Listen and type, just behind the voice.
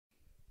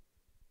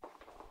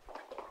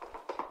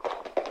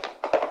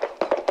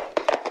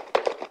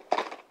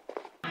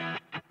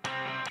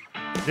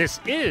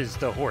This is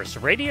the Horse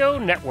Radio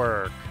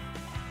Network.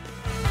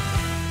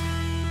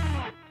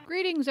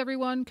 Greetings,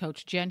 everyone.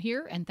 Coach Jen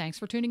here, and thanks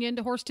for tuning in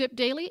to Horse Tip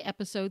Daily,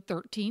 episode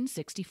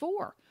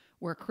 1364,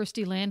 where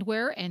Christy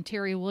Landwehr and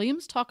Terry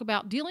Williams talk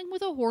about dealing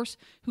with a horse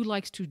who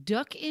likes to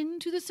duck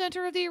into the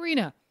center of the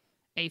arena,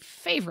 a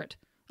favorite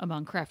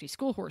among crafty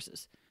school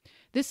horses.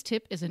 This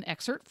tip is an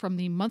excerpt from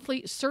the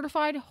monthly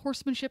Certified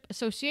Horsemanship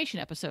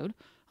Association episode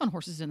on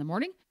Horses in the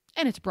Morning,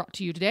 and it's brought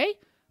to you today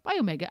by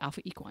Omega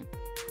Alpha Equine.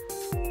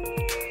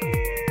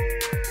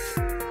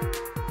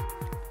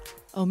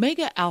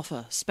 Omega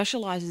Alpha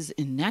specializes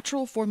in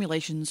natural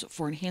formulations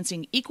for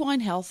enhancing equine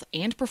health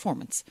and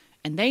performance,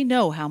 and they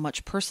know how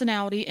much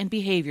personality and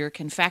behavior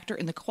can factor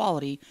in the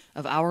quality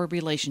of our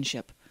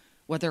relationship,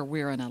 whether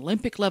we're an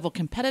Olympic-level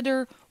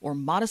competitor or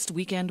modest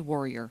weekend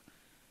warrior.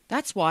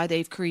 That's why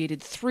they've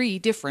created 3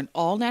 different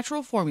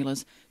all-natural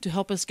formulas to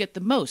help us get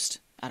the most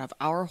out of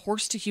our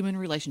horse-to-human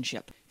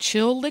relationship.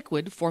 Chill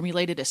Liquid,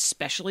 formulated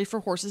especially for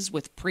horses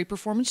with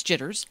pre-performance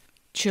jitters.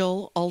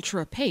 Chill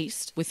Ultra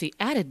Paste, with the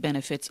added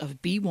benefits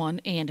of B1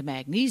 and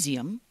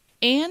magnesium.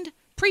 And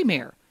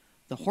Premier,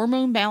 the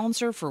hormone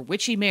balancer for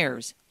witchy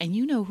mares, and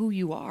you know who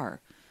you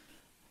are.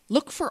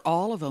 Look for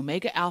all of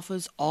Omega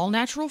Alpha's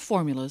all-natural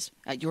formulas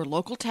at your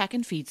local tack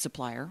and feed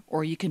supplier,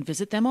 or you can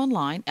visit them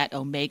online at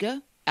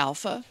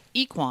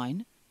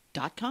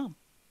OmegaAlphaEquine.com.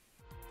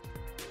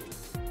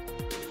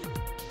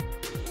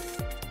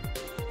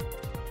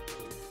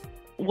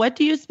 What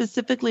do you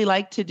specifically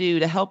like to do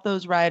to help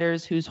those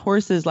riders whose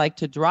horses like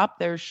to drop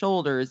their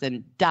shoulders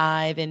and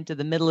dive into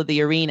the middle of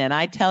the arena? And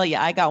I tell you,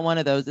 I got one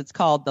of those. It's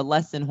called the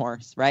lesson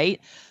horse,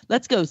 right?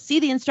 Let's go see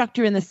the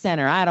instructor in the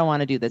center. I don't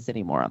want to do this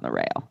anymore on the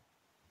rail.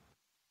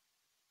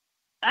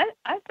 I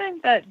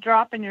think that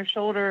dropping your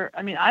shoulder,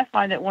 I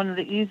find it one of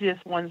the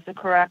easiest ones to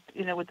correct,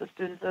 with the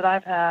students that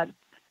I've had.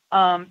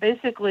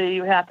 Basically,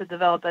 you have to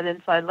develop that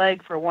inside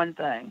leg for one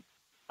thing.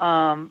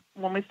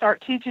 When we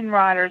start teaching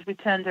riders, we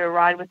tend to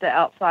ride with the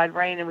outside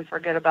rein and we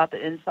forget about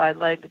the inside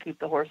leg to keep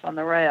the horse on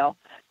the rail.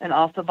 And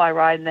also by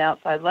riding the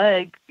outside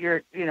leg,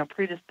 you're,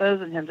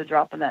 predisposing him to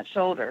dropping that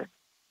shoulder.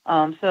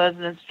 So as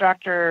an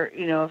instructor,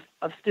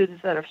 of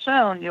students that have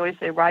shown, you always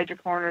say, ride your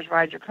corners,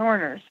 ride your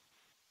corners.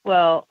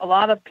 Well, a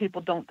lot of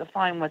people don't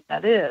define what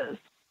that is.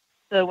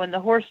 So when the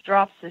horse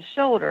drops his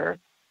shoulder,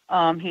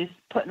 he's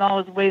putting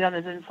all his weight on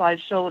his inside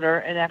shoulder,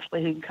 and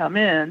actually he can come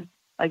in,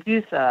 like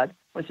you said,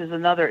 which is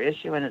another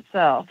issue in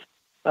itself.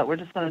 But we're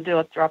just going to deal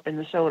with dropping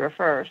the shoulder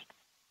first.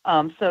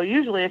 So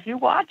usually if you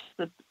watch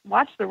the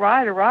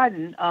rider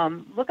riding,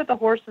 look at the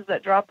horses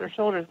that drop their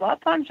shoulders. A lot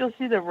of times you'll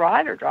see the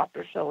rider drop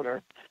their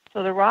shoulder.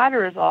 So the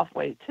rider is off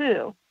weight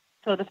too.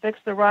 So to fix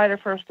the rider,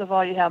 first of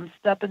all, you have them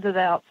step into the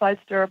outside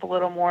stirrup a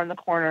little more in the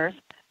corners,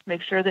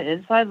 make sure the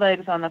inside leg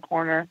is on the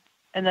corner,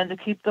 and then to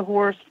keep the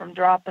horse from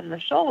dropping the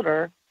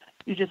shoulder,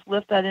 you just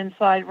lift that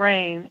inside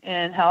rein.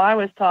 And how I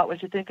was taught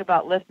was you think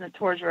about lifting it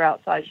towards your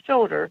outside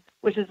shoulder,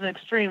 which is an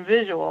extreme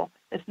visual.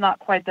 It's not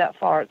quite that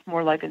far. It's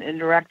more like an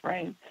indirect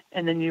rein.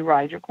 And then you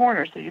ride your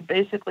corner. So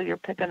you're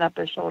picking up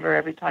his shoulder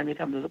every time you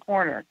come to the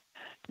corner.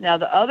 Now,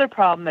 the other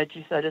problem that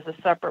you said is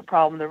a separate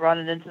problem to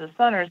running into the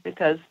center is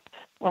because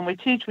when we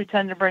teach, we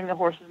tend to bring the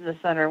horses in the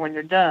center when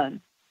you're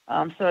done.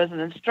 So as an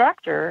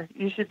instructor,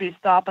 you should be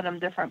stopping them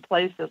different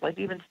places, like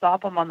even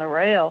stop them on the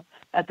rail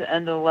at the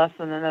end of the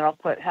lesson, and then I'll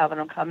quit having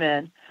them come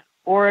in.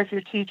 Or if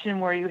you're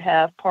teaching where you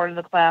have part of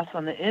the class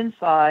on the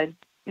inside,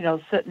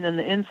 sitting in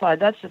the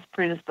inside, that's just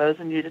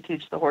predisposing you to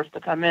teach the horse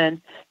to come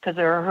in because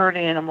they're a herd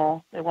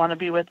animal. They want to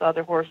be with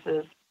other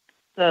horses.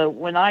 So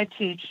when I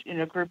teach,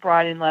 group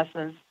riding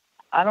lessons,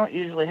 I don't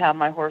usually have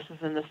my horses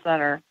in the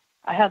center.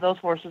 I have those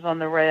horses on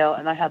the rail,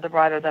 and I have the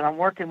rider that I'm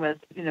working with,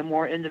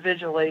 more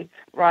individually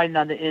riding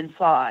on the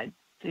inside.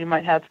 So you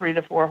might have 3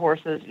 to 4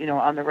 horses,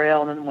 on the rail,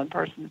 and then one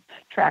person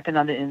tracking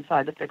on the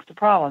inside to fix the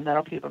problem.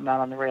 That'll keep them out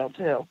on the rail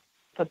too.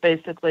 But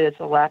basically, it's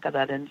a lack of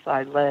that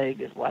inside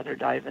leg is why they're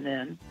diving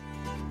in.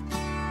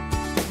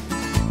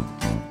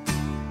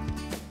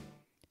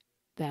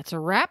 That's a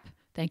wrap.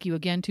 Thank you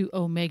again to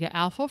Omega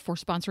Alpha for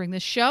sponsoring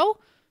this show.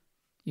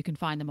 You can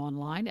find them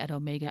online at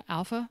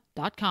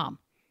OmegaAlpha.com.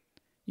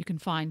 You can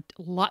find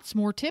lots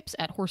more tips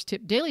at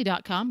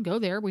HorseTipDaily.com. Go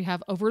there. We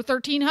have over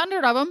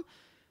 1,300 of them.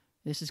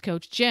 This is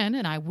Coach Jen,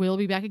 and I will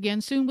be back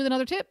again soon with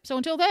another tip. So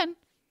until then,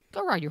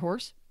 go ride your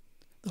horse.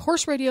 The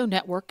Horse Radio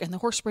Network and the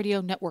Horse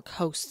Radio Network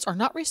hosts are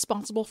not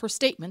responsible for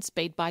statements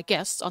made by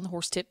guests on the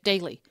Horse Tip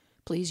Daily.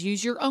 Please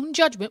use your own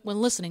judgment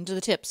when listening to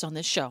the tips on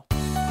this show.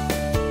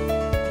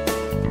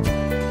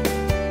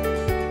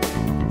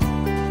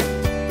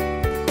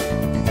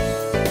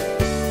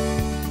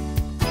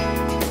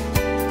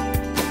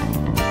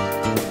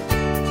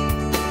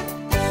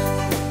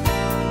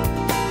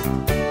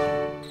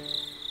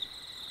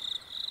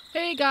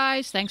 Hey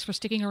guys, thanks for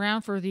sticking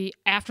around for the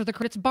After the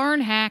Credits barn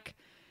hack.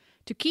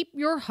 To keep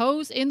your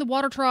hose in the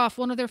water trough,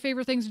 one of their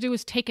favorite things to do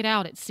is take it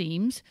out, it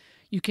seems.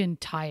 You can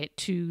tie it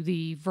to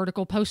the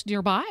vertical post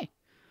nearby.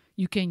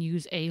 You can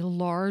use a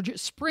large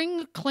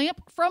spring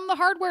clamp from the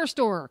hardware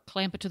store.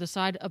 Clamp it to the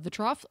side of the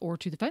trough or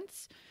to the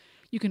fence.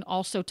 You can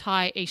also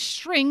tie a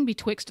string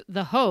betwixt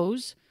the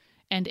hose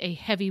and a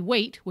heavy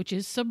weight, which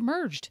is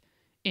submerged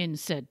in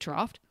said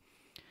trough.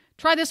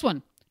 Try this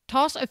one.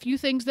 Toss a few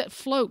things that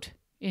float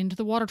into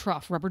the water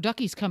trough. Rubber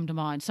duckies come to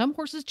mind. Some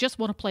horses just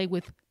want to play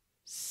with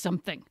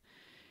something.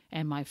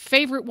 And my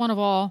favorite one of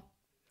all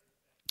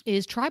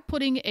is try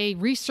putting a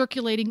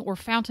recirculating or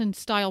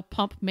fountain-style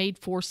pump made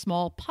for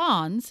small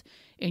ponds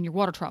in your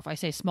water trough. I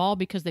say small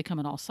because they come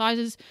in all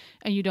sizes,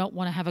 and you don't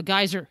want to have a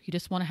geyser. You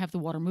just want to have the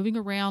water moving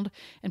around,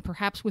 and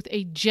perhaps with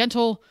a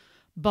gentle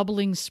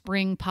bubbling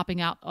spring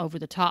popping out over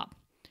the top.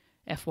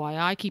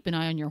 FYI, keep an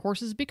eye on your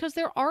horses because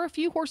there are a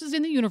few horses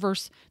in the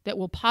universe that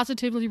will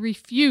positively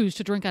refuse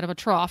to drink out of a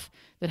trough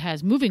that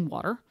has moving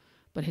water,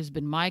 but it has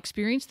been my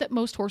experience that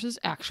most horses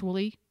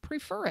actually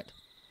prefer it.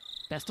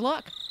 Best of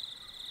luck.